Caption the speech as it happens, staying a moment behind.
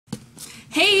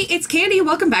Hey, it's Candy.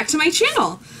 Welcome back to my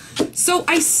channel. So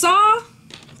I saw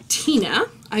Tina,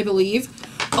 I believe,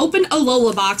 open a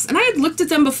Lola box, and I had looked at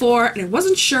them before and I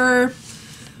wasn't sure,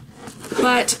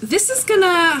 but this is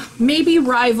gonna maybe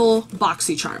rival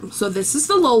BoxyCharm. So this is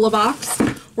the Lola box.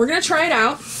 We're gonna try it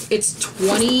out. It's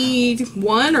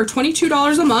 $21 or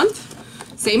 $22 a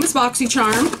month, same as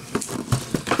BoxyCharm.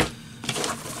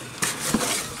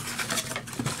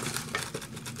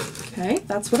 Okay,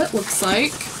 that's what it looks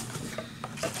like.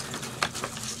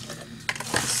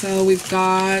 So we've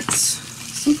got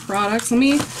some products. Let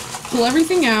me pull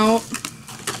everything out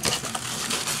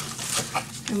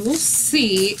and we'll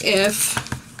see if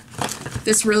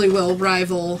this really will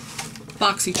rival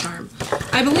BoxyCharm.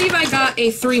 I believe I got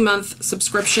a 3-month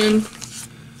subscription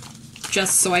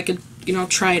just so I could, you know,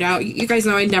 try it out. You guys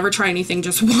know I never try anything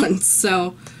just once,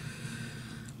 so.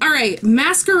 Alright,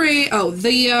 Masquerade. Oh,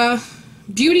 the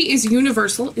Beauty is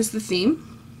Universal is the theme.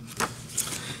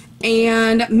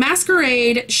 And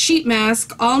Masquerade, Sheet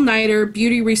Mask, All-Nighter,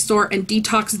 Beauty Restore, and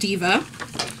Detox Diva.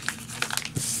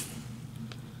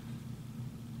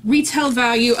 Retail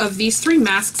value of these 3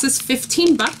 masks is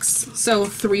 15 bucks, so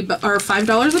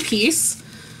 $5 a piece.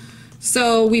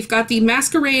 So we've got the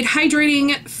Masquerade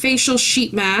Hydrating Facial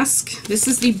Sheet Mask. This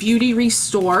is the Beauty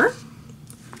Restore.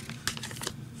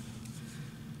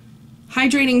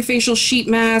 Hydrating Facial Sheet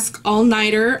Mask,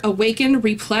 All-Nighter, Awaken,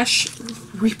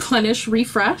 Replenish,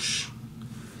 Refresh.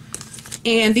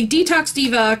 And the Detox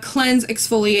Diva Cleanse,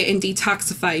 Exfoliate, and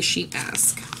Detoxify Sheet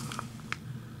Mask.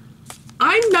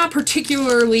 I'm not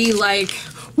particularly like,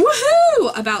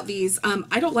 woohoo, about these.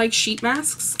 I don't like sheet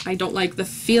masks. I don't like the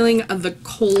feeling of the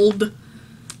cold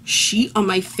sheet on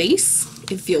my face.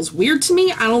 It feels weird to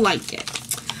me. I don't like it.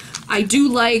 I do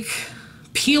like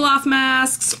peel-off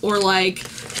masks, or like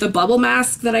the bubble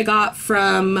mask that I got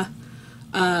from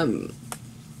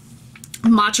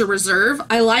Matcha Reserve.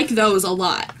 I like those a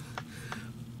lot,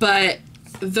 but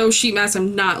those sheet masks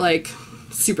I'm not like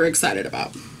super excited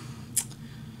about.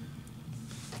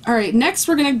 Alright, next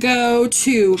we're gonna go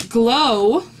to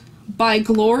Glow by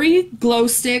Glory Glow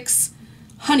Sticks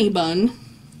Honey Bun.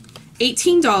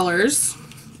 $18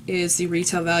 is the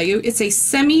retail value. It's a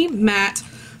semi-matte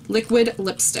liquid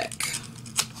lipstick.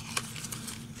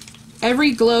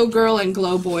 Every glow girl and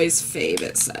glow boy's fave,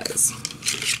 it says.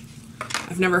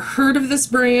 I've never heard of this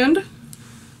brand.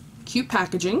 Cute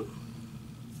packaging.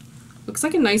 Looks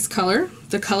like a nice color.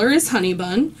 The color is Honey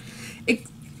Bun.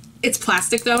 It's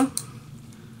plastic though.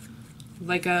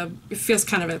 It feels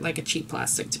kind of like a cheap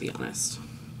plastic, to be honest.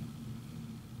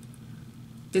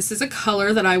 This is a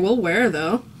color that I will wear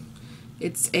though.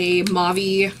 It's a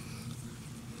mauvey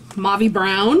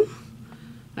brown.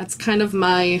 That's kind of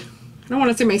my, I don't want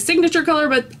to say my signature color,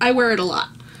 but I wear it a lot.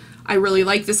 I really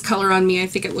like this color on me. I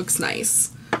think it looks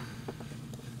nice.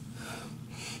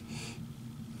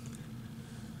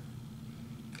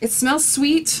 It smells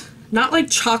sweet, not like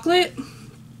chocolate,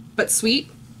 but sweet.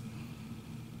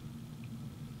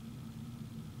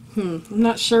 I'm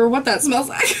not sure what that smells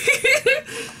like.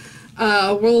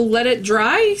 We'll let it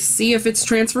dry, see if it's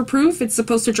transfer proof. It's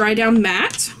supposed to dry down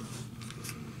matte.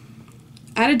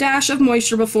 Add a dash of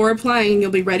moisture before applying.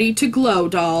 You'll be ready to glow,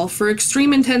 doll. For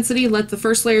extreme intensity, let the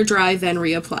first layer dry, then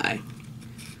reapply.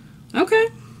 Okay.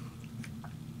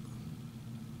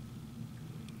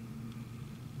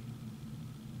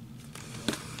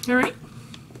 Alright.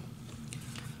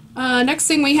 Next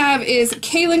thing we have is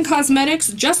Kaylin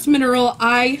Cosmetics Just Mineral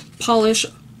Eye Polish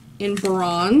in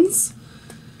Bronze.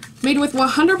 Made with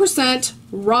 100%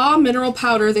 raw mineral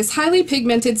powder, this highly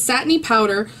pigmented satiny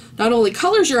powder not only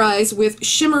colors your eyes with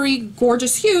shimmery,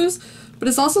 gorgeous hues, but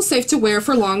is also safe to wear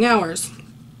for long hours.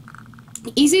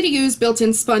 Easy to use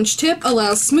built-in sponge tip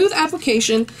allows smooth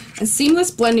application and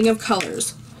seamless blending of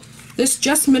colors. This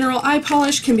Just Mineral eye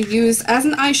polish can be used as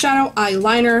an eyeshadow,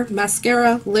 eyeliner,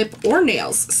 mascara, lip, or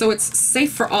nails, so it's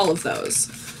safe for all of those,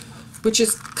 which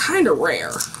is kind of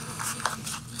rare.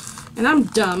 And I'm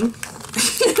dumb.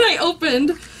 And I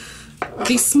opened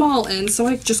the small end, so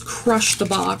I just crushed the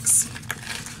box.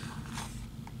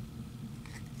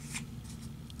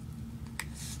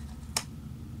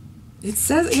 It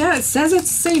says, yeah, it says it's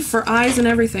safe for eyes and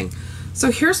everything.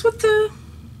 So here's what the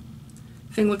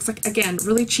thing looks like. Again,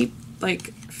 really cheap,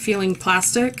 like, feeling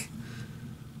plastic.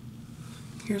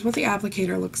 Here's what the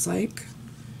applicator looks like.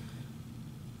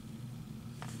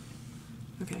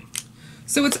 Okay.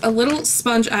 So it's a little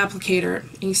sponge applicator,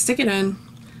 and you stick it in,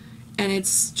 and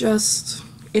it's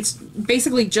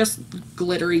basically just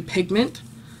glittery pigment.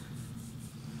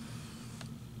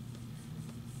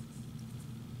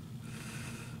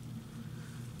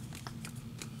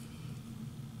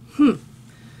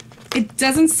 It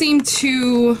doesn't seem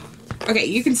to Okay,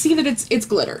 you can see that it's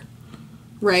glitter,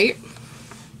 right?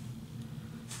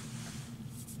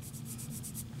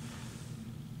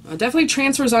 It definitely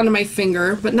transfers onto my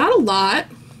finger, but not a lot.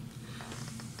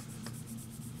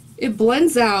 It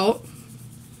blends out,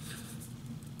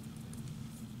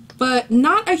 but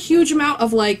not a huge amount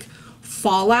of like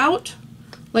fallout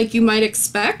like you might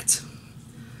expect.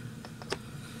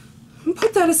 I'll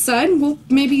put that aside and we'll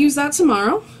maybe use that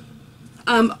tomorrow.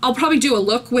 I'll probably do a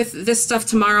look with this stuff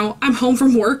tomorrow. I'm home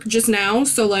from work just now,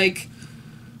 so like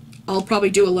I'll probably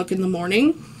do a look in the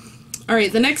morning.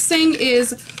 Alright, the next thing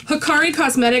is Hikari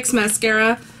Cosmetics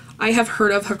mascara. I have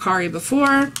heard of Hikari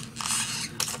before.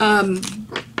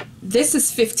 This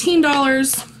is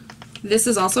 $15. This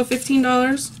is also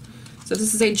 $15. So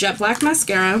this is a jet black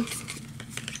mascara.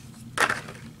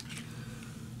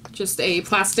 Just a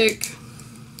plastic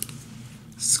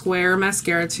square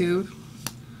mascara tube.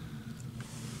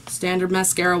 Standard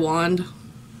mascara wand.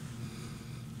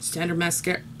 Standard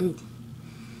mascara. Ooh.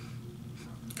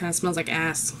 Kind of smells like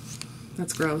ass.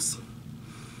 That's gross.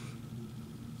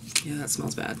 Yeah, that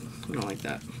smells bad. I don't like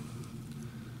that.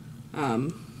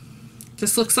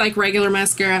 This looks like regular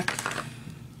mascara.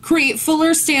 Create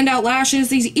fuller standout lashes.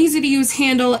 These easy to use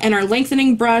handle and our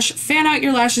lengthening brush fan out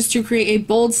your lashes to create a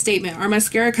bold statement. Our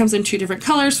mascara comes in 2 different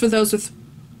colors for those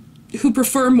who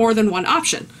prefer more than one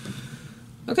option.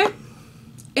 Okay?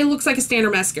 It looks like a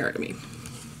standard mascara to me.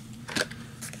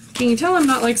 Can you tell I'm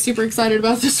not like super excited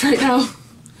about this right now?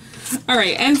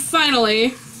 Alright, and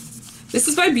finally, this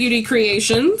is by Beauty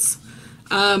Creations.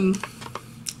 Isn't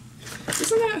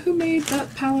that who made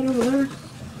that palette over there?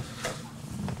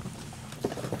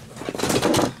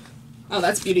 Oh,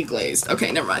 that's Beauty Glazed.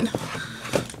 Okay, never mind.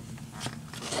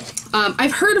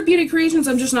 I've heard of Beauty Creations,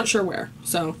 I'm just not sure where.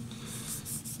 So,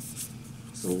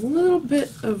 there's a little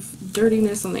bit of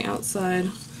dirtiness on the outside.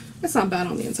 That's not bad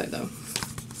on the inside, though.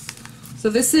 So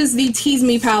this is the Tease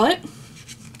Me palette.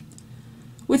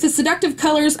 With the seductive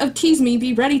colors of Tease Me,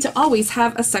 be ready to always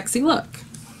have a sexy look.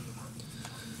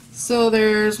 So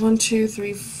there's 1, 2,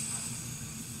 3,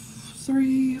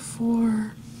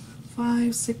 4,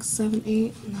 5, 6, 7,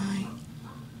 8, 9,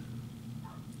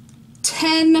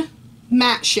 10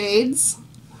 matte shades.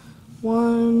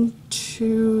 1,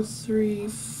 2, 3,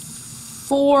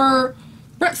 4,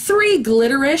 3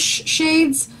 glitterish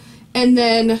shades, and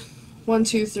then 1,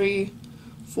 2, 3,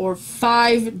 4,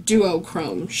 5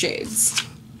 duochrome shades.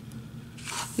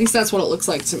 At least that's what it looks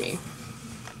like to me.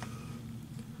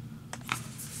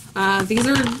 These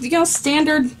are, you know,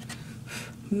 standard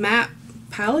matte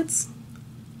palettes.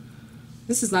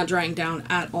 This is not drying down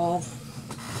at all.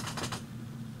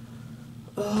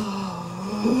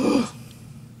 Oh.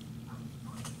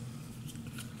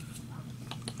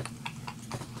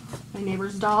 My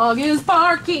neighbor's dog is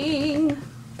barking.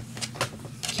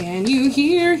 Can you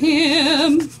hear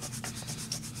him?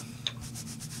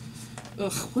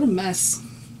 Ugh, what a mess.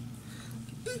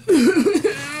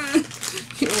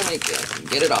 You don't like it.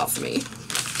 Get it off me.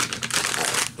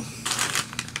 Right.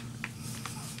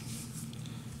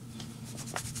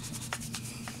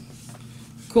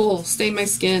 Cool. Stain my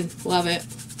skin. Love it.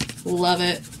 Love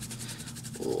it.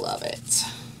 Love it.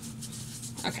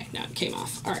 Okay, now it came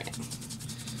off. Alright.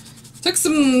 Took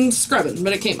some scrubbing,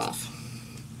 but it came off.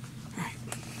 Alright.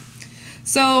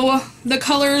 So, the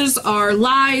colors are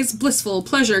Lies, Blissful,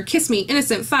 Pleasure, Kiss Me,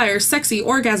 Innocent, Fire, Sexy,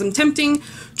 Orgasm, Tempting,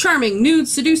 Charming, Nude,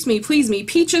 Seduce Me, Please Me,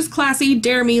 Peaches, Classy,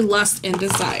 Dare Me, Lust, and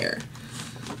Desire.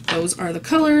 Those are the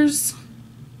colors.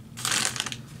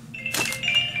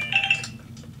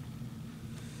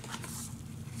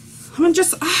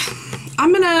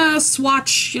 I'm gonna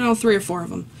swatch, you know, 3 or 4 of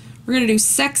them. We're gonna do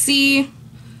Sexy,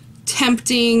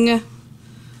 Tempting,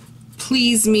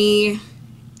 Please Me,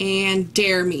 and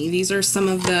Dare Me. These are some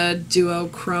of the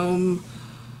duochrome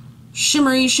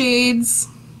shimmery shades.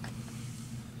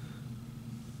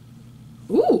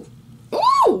 Ooh.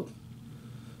 Ooh!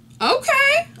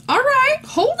 Okay. Alright.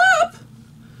 Hold up.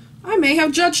 I may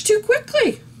have judged too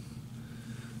quickly.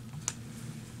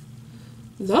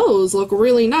 Those look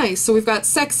really nice. So we've got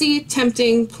Sexy,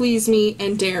 Tempting, Please Me,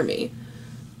 and Dare Me.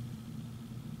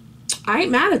 I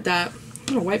ain't mad at that. I'm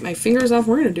gonna wipe my fingers off.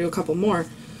 We're gonna do a couple more.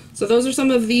 So those are some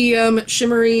of the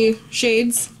shimmery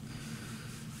shades.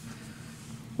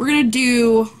 We're gonna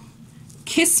do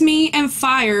Kiss Me and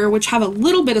Fire, which have a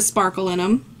little bit of sparkle in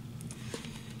them.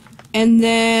 And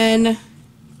then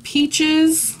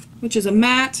Peaches, which is a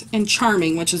matte, and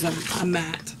Charming, which is a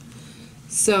matte.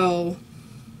 So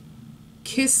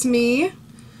Kiss Me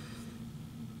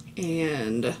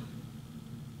and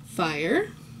Fire,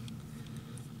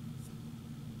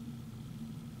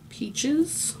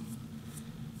 Peaches,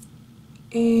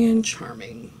 and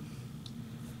Charming.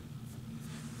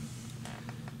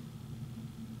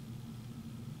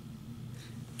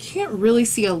 can't really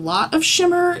see a lot of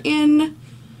shimmer in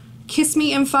Kiss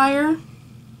Me and Fire.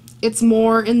 It's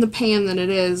more in the pan than it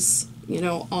is, you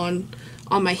know, on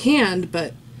my hand,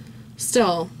 but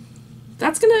still,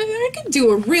 I could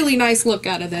do a really nice look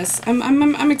out of this.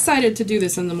 I'm excited to do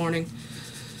this in the morning.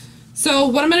 So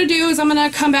what I'm gonna do is I'm gonna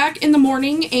come back in the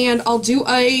morning and I'll do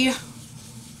a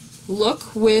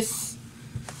look with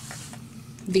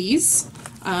these.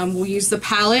 We'll use the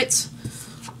palette.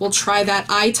 We'll try that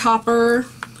eye topper.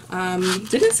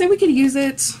 Did it say we could use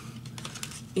it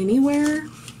anywhere?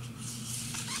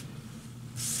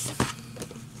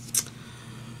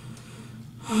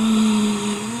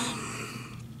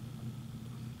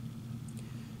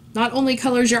 Not only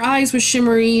colors your eyes with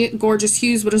shimmery, gorgeous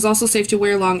hues, but is also safe to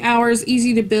wear long hours.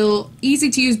 Easy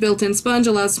to use built-in sponge,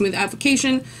 allows smooth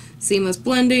application, seamless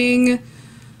blending.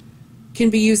 Can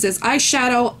be used as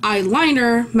eyeshadow,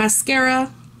 eyeliner,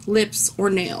 mascara, lips, or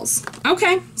nails.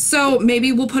 Okay, so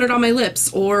maybe we'll put it on my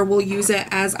lips, or we'll use it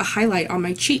as a highlight on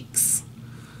my cheeks.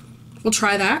 We'll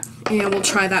try that, and we'll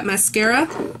try that mascara.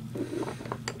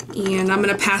 And I'm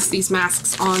gonna pass these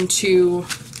masks on to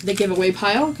the giveaway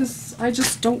pile, because I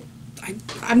just don't,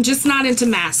 I'm just not into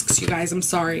masks, you guys. I'm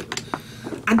sorry.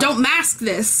 I don't mask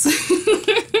this.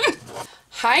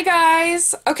 Hi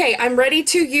guys. Okay, I'm ready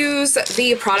to use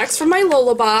the products from my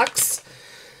Lola box.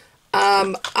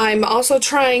 I'm also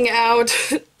trying out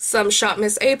some Shop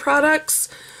Miss A products.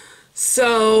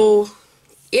 So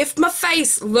if my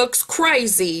face looks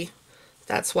crazy,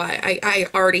 that's why. I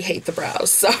already hate the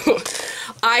brows. So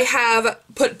I have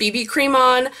put BB cream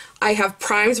on, I have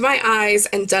primed my eyes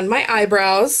and done my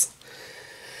eyebrows.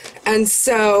 And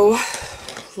so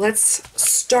let's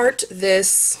start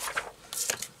this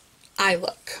eye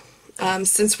look.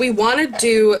 Since we want to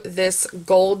do this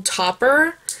gold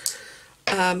topper,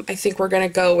 I think we're going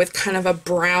to go with kind of a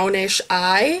brownish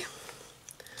eye.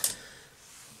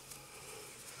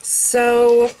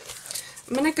 So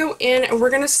I'm going to go in and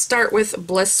we're going to start with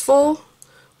Blissful,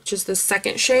 which is the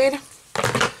second shade,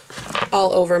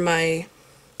 all over my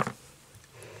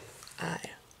eye.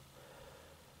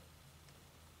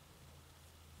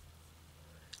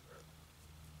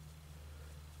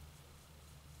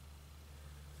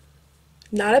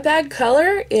 Not a bad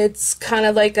color. It's kind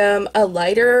of like a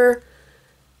lighter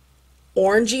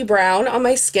orangey brown on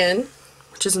my skin,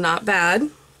 which is not bad.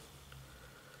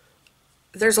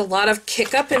 There's a lot of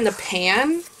kick up in the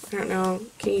pan. I don't know,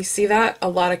 can you see that? A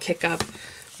lot of kick up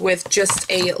with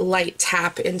just a light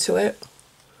tap into it.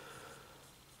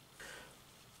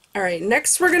 Alright,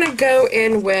 next we're gonna go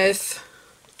in with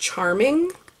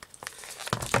Charming,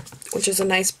 which is a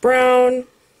nice brown.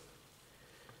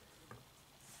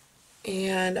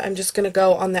 And I'm just going to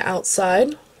go on the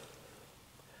outside,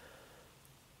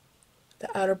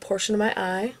 the outer portion of my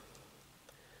eye.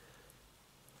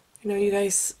 I know you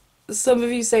guys, some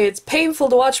of you say it's painful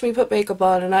to watch me put makeup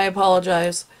on, and I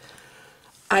apologize.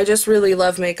 I just really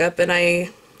love makeup, and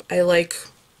I like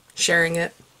sharing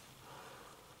it.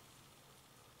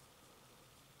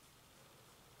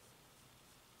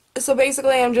 So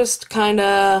basically I'm just kind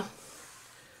of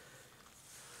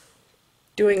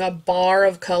doing a bar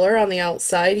of color on the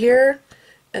outside here,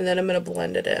 and then I'm going to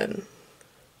blend it in.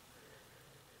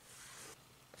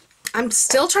 I'm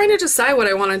still trying to decide what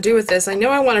I want to do with this. I know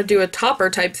I want to do a topper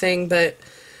type thing, but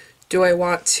do I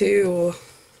want to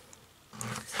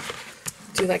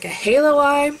do like a halo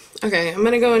eye? Okay, I'm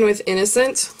going to go in with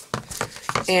Innocent,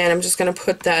 and I'm just going to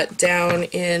put that down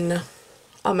in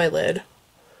on my lid.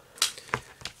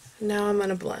 Now I'm going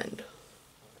to blend.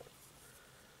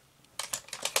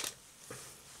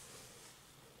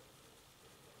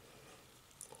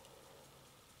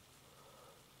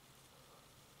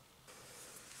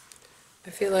 I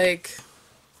feel like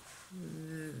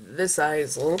this eye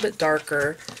is a little bit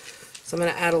darker, so I'm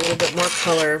going to add a little bit more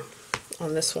color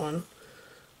on this one.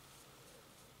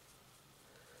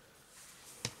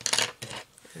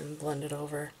 And blend it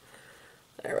over.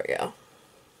 There we go.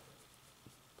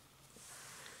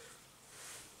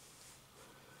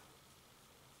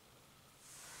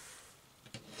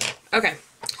 Okay,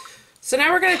 so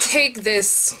now we're going to take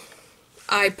this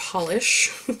eye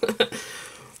polish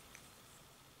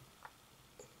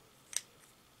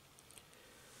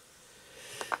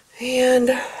and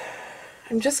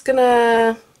I'm just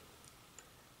gonna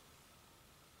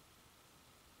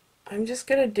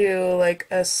do like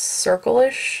a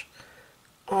circle-ish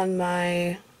on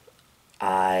my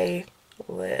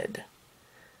eyelid.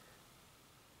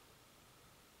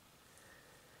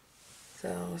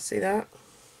 So, see that?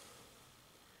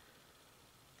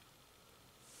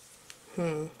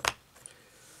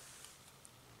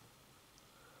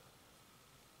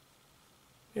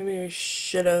 Maybe I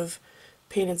should have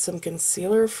painted some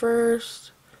concealer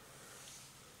first.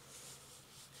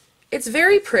 It's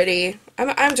very pretty.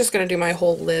 I'm just going to do my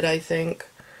whole lid, I think.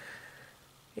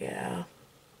 Yeah.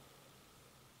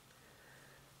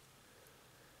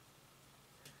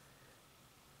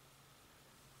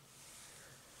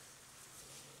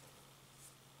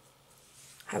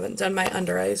 Haven't done my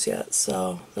under eyes yet,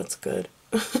 so that's good.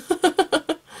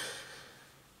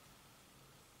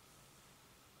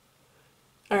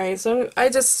 Alright, so I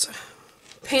just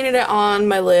painted it on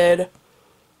my lid.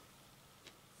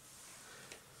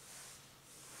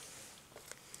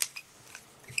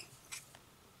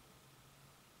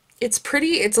 It's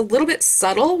pretty, it's a little bit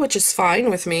subtle, which is fine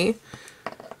with me.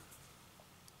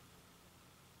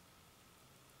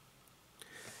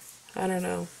 I don't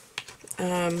know.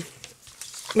 I'm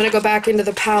going to go back into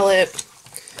the palette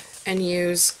and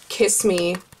use Kiss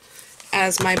Me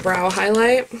as my brow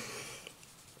highlight.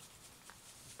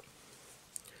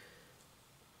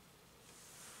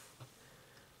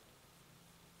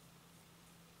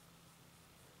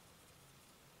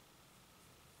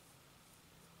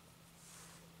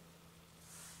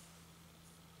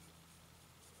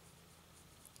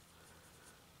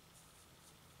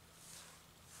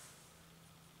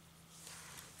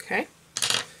 Okay.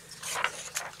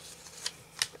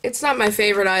 It's not my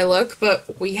favorite eye look,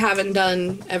 but we haven't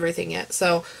done everything yet.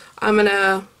 So I'm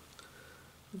gonna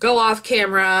go off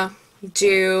camera,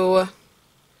 do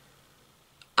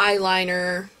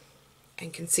eyeliner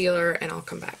and concealer, and I'll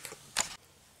come back.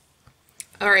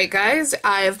 Alright guys,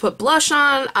 I've put blush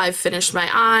on, I've finished my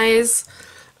eyes.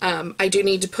 I do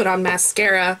need to put on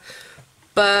mascara,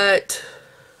 but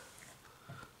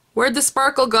where'd the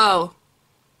sparkle go?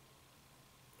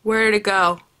 Where'd it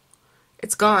go?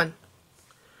 It's gone.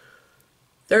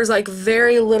 There's like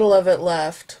very little of it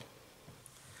left.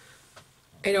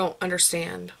 I don't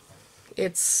understand.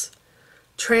 It's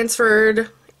transferred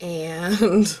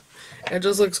and it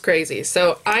just looks crazy.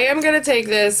 So I am going to take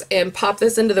this and pop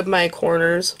this into my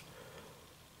corners.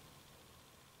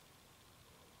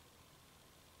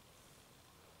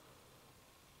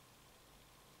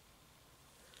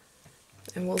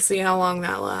 And we'll see how long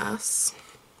that lasts.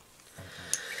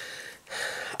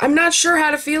 I'm not sure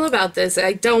how to feel about this.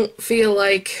 I don't feel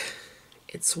like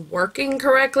it's working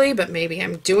correctly, but maybe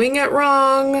I'm doing it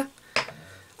wrong.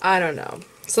 I don't know.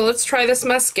 So let's try this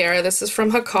mascara. This is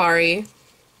from Hikari.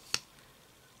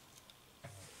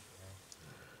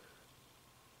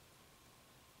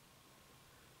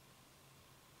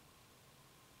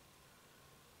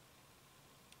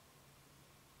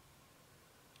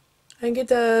 I think it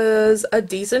does a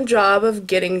decent job of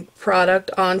getting product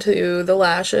onto the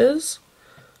lashes.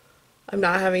 I'm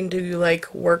not having to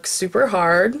like work super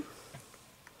hard.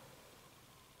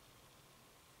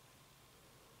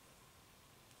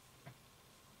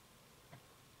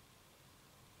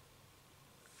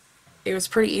 It was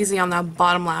pretty easy on the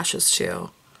bottom lashes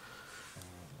too.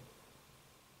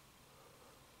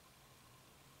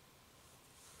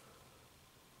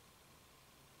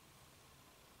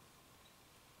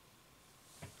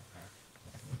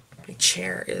 My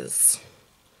chair is...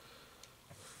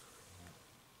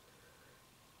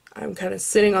 I'm kind of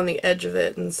sitting on the edge of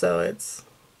it, and so it's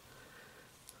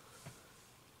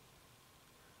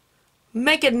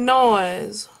making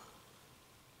noise.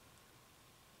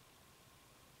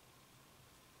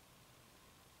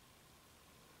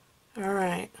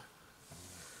 Alright.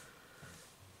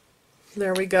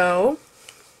 There we go.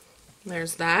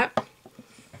 There's that.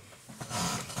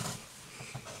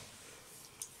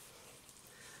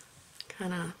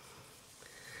 Kind of...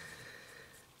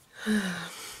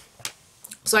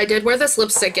 So I did wear this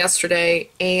lipstick yesterday,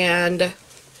 and the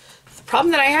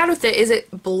problem that I had with it is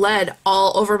it bled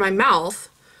all over my mouth,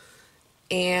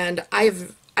 and I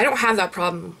don't have that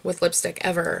problem with lipstick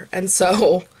ever, and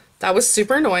so that was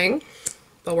super annoying,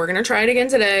 but we're gonna try it again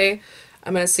today.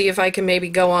 I'm gonna see if I can maybe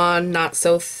go on not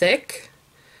so thick.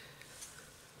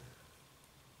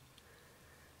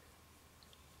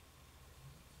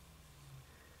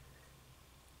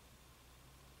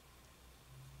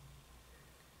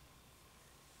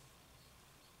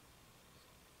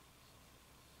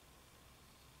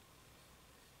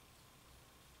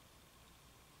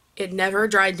 It never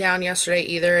dried down yesterday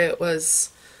either. It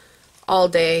was all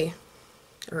day,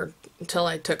 or until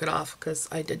I took it off, because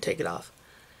I did take it off.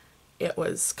 It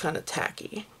was kind of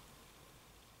tacky.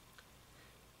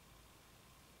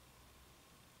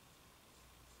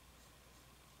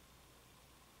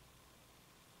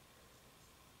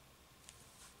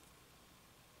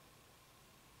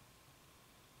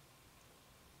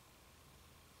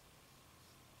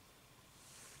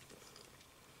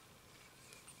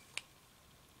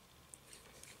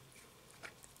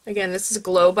 Again, this is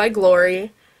Glow by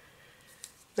Glory.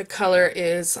 The color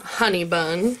is Honey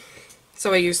Bun.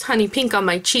 So I used Honey Pink on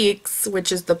my cheeks,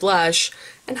 which is the blush,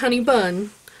 and Honey Bun.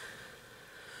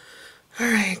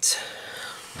 Alright.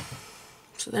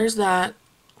 So there's that.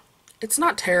 It's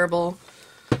not terrible.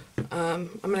 I'm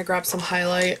going to grab some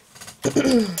highlight.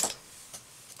 Because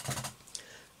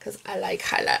I like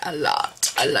highlight a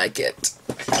lot. I like it.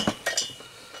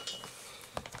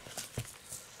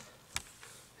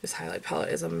 This highlight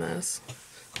palette is a mess.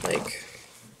 Like,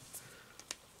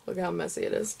 look how messy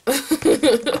it is.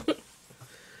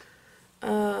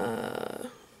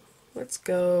 Let's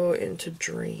go into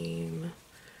Dream.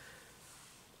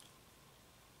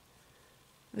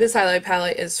 This highlight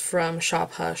palette is from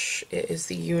Shop Hush. It is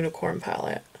the Unicorn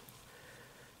palette.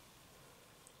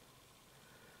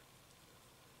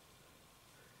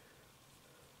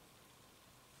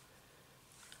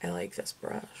 I like this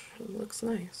brush. It looks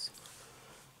nice.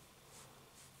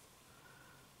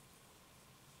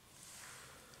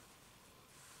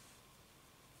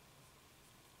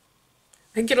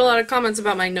 I get a lot of comments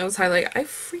about my nose highlight. I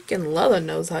freaking love a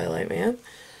nose highlight, man.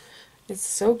 It's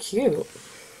so cute.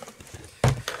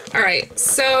 Alright,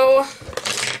 so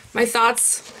my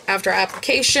thoughts after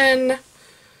application.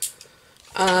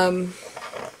 The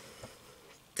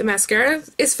mascara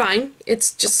is fine.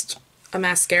 It's just a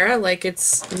mascara. Like,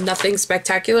 it's nothing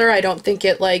spectacular. I don't think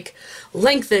it, like,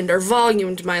 lengthened or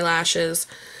volumed my lashes.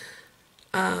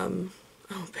 Oh,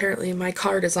 apparently my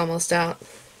card is almost out.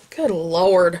 Good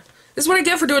lord. This is what I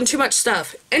get for doing too much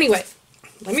stuff. Anyway,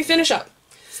 let me finish up.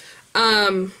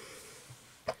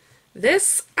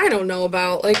 This, I don't know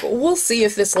about. Like, we'll see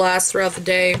if this lasts throughout the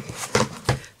day.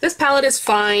 This palette is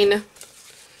fine.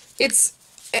 It's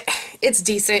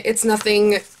decent. It's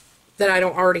nothing that I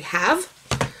don't already have.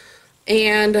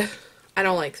 And I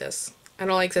don't like this. I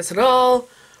don't like this at all.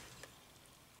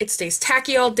 It stays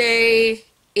tacky all day.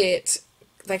 It,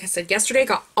 like I said yesterday,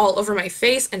 got all over my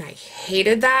face, and I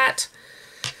hated that.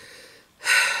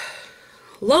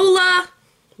 Lola,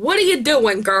 what are you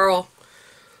doing, girl?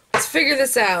 Let's figure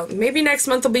this out. Maybe next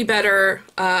month will be better.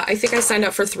 I think I signed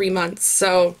up for 3 months,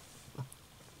 so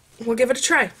we'll give it a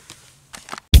try.